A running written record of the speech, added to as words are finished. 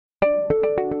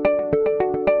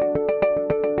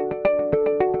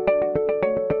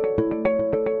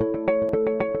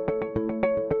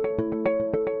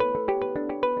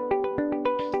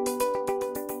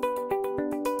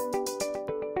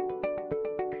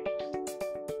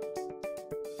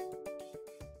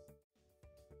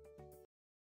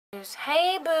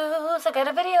Hey boos, I got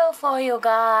a video for you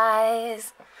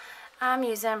guys. I'm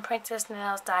using Princess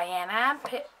Nails Diana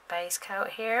base coat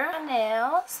here on my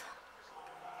nails.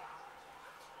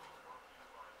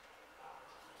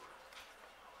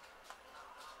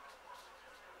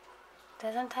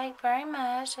 Doesn't take very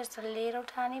much, just a little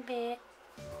tiny bit.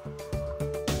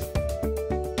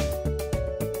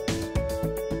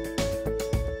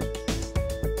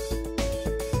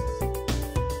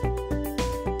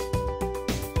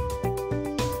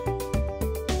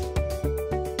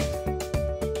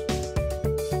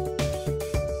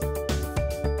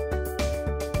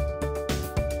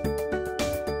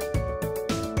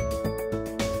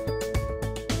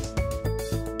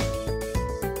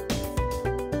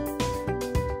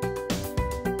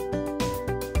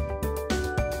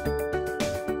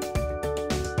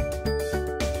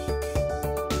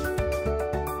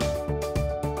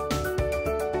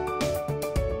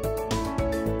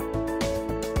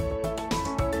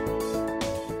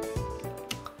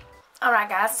 Alright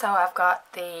guys, so I've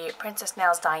got the Princess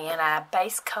Nails Diana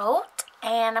base coat,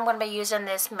 and I'm going to be using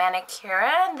this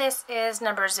Manicura. This is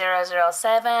number 007.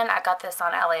 I got this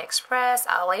on AliExpress.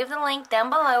 I'll leave the link down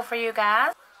below for you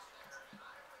guys.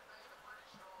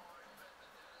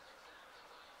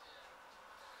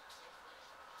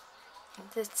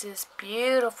 This is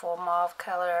beautiful mauve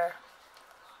color.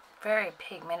 Very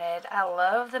pigmented. I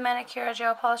love the Manicura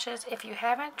gel polishes. If you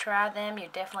haven't tried them, you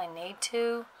definitely need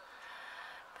to,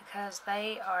 because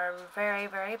they are very,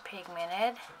 very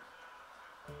pigmented.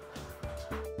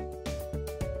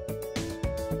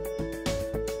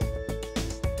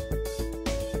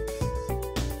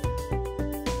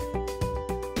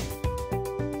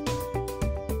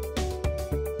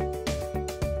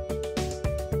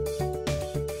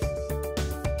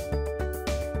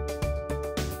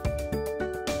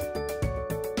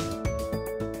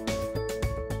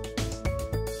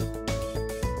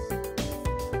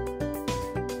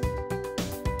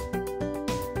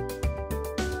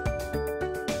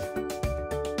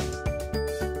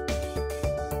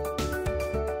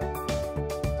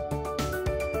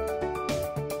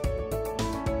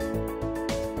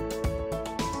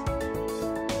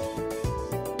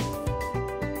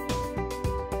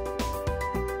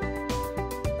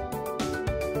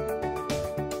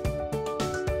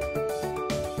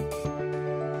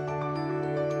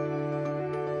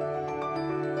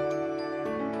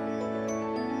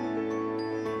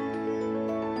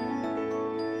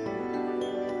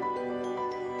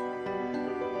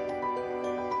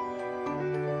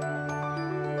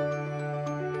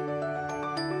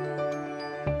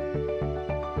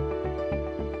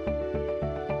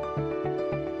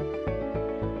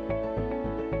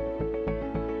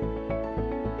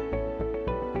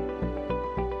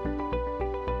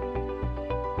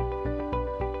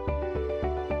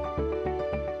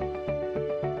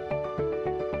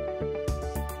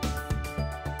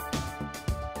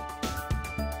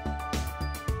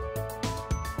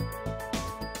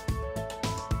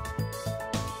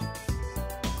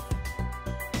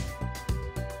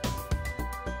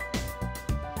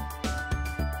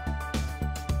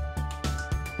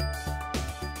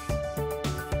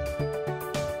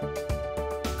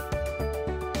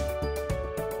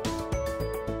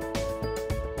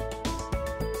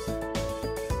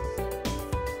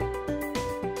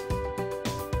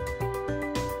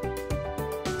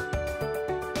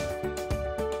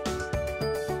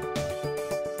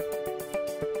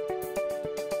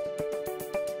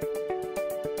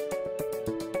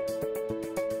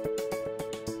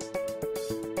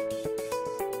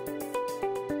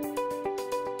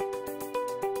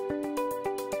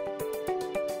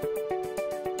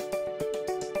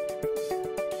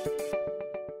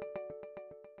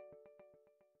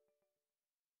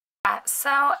 So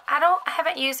I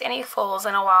haven't used any fulls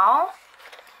in a while,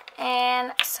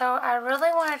 and so I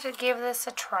really wanted to give this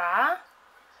a try.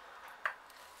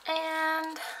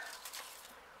 And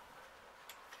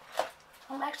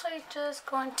I'm actually just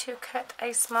going to cut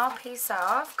a small piece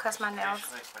off because my nails,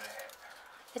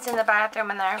 it's in the bathroom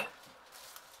in there.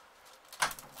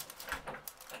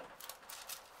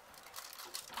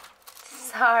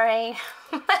 Sorry.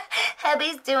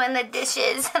 Hubby's doing the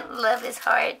dishes. Love his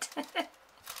heart.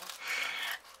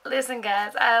 Listen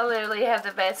guys, I literally have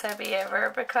the best hubby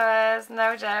ever, because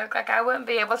no joke, like I wouldn't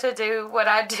be able to do what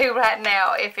I do right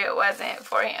now if it wasn't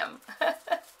for him.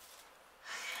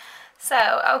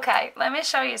 So, okay, let me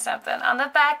show you something. On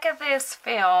the back of this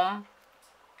film,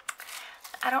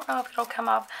 I don't know if it'll come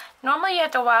off. Normally you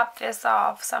have to wipe this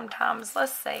off sometimes.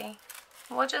 Let's see.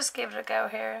 We'll just give it a go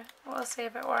here. We'll see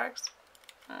if it works.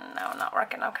 No, not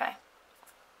working. Okay.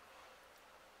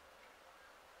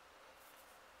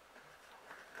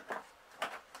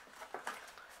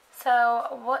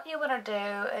 So what you want to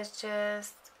do is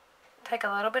just take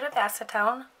a little bit of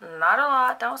acetone, not a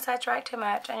lot, don't saturate too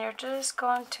much, and you're just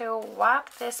going to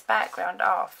wipe this background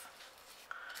off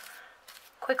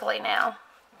quickly now.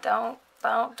 Don't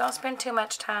spend too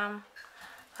much time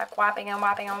like wiping and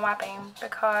wiping and wiping,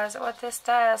 because what this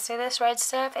does, see this red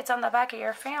stuff, it's on the back of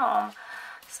your film,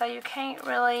 so you can't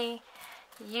really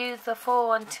use the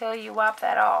full until you wipe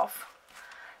that off.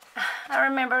 I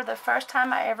remember the first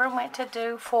time I ever went to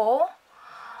do full,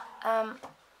 I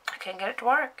couldn't get it to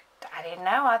work. I didn't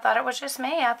know. I thought it was just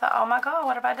me. I thought, oh my God,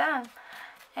 what have I done?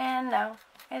 And no,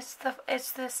 it's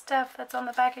this stuff that's on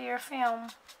the back of your film.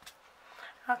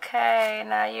 Okay,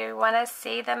 now you want to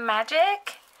see the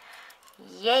magic?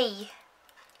 Yay!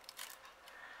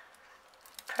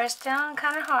 Press down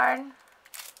kind of hard,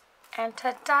 and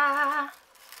ta-da!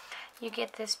 You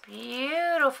get this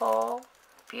beautiful,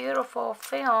 beautiful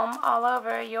film all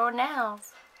over your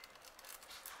nails.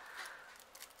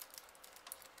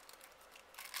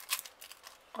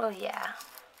 Oh yeah.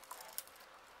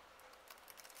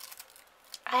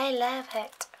 I love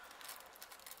it.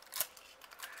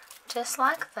 Just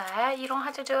like that. You don't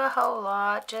have to do a whole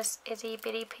lot. Just itty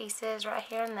bitty pieces right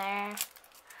here and there.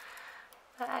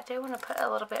 But I do want to put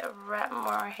a little bit right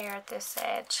more here at this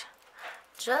edge.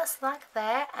 Just like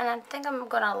that. And I think I'm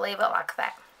going to leave it like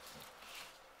that.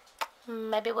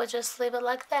 Maybe we'll just leave it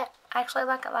like that. I actually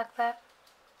like it like that.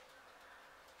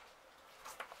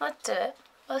 Let's do it.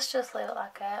 Let's just leave it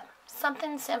like that.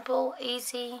 Something simple,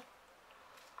 easy.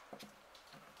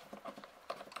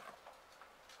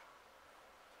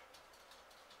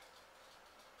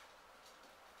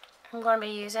 I'm going to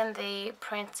be using the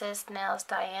Princess Nails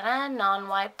Diana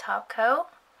non-wipe top coat.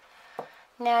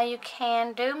 Now you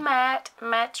can do matte.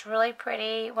 Matte's really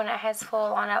pretty when it has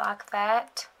full on it like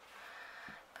that.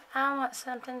 But I want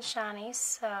something shiny,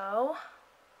 so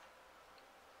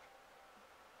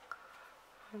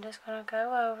I'm just going to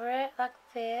go over it like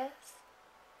this.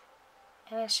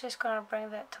 And it's just going to bring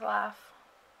that to life.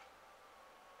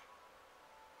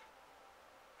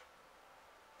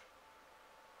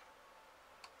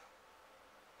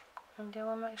 And do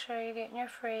want to make sure you're getting your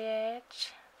free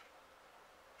edge.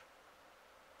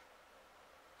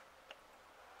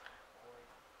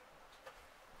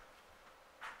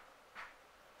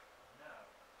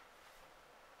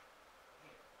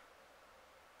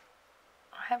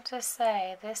 I have to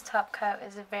say, this top coat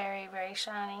is very, very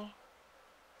shiny.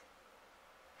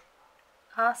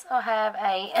 I also have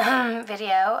a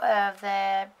video of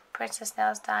the Princess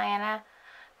Nails Diana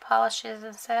polishes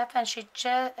and stuff, and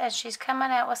she's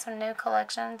coming out with some new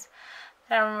collections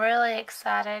that I'm really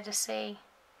excited to see.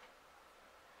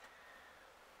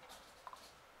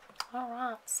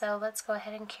 Alright, so let's go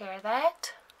ahead and cure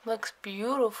that. Looks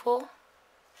beautiful.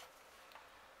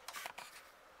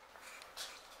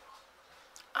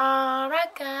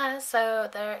 Alright guys, so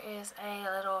there is a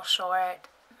little short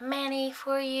mani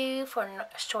for you for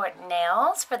short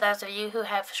nails, for those of you who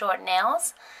have short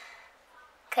nails,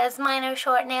 because mine are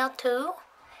short nail too.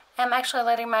 I'm actually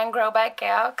letting mine grow back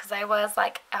out because I was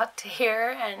like out to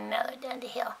here and now they're down to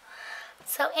here.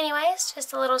 So anyways,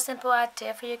 just a little simple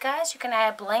idea for you guys. You can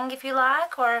add bling if you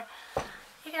like, or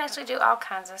you can actually do all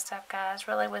kinds of stuff, guys,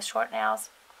 really, with short nails.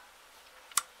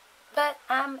 But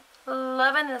I'm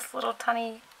loving this little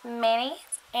tiny mani,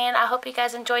 and I hope you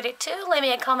guys enjoyed it too. Leave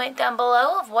me a comment down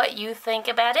below of what you think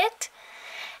about it.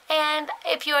 And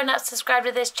if you are not subscribed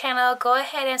to this channel, go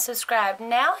ahead and subscribe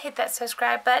now. Hit that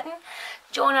subscribe button.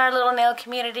 Join our little nail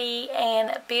community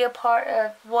and be a part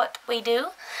of what we do.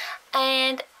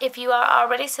 And if you are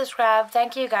already subscribed,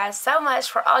 thank you guys so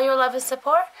much for all your love and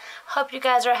support. Hope you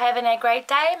guys are having a great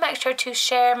day. Make sure to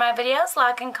share my videos,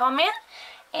 like and comment.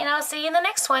 And I'll see you in the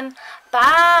next one.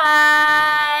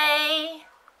 Bye!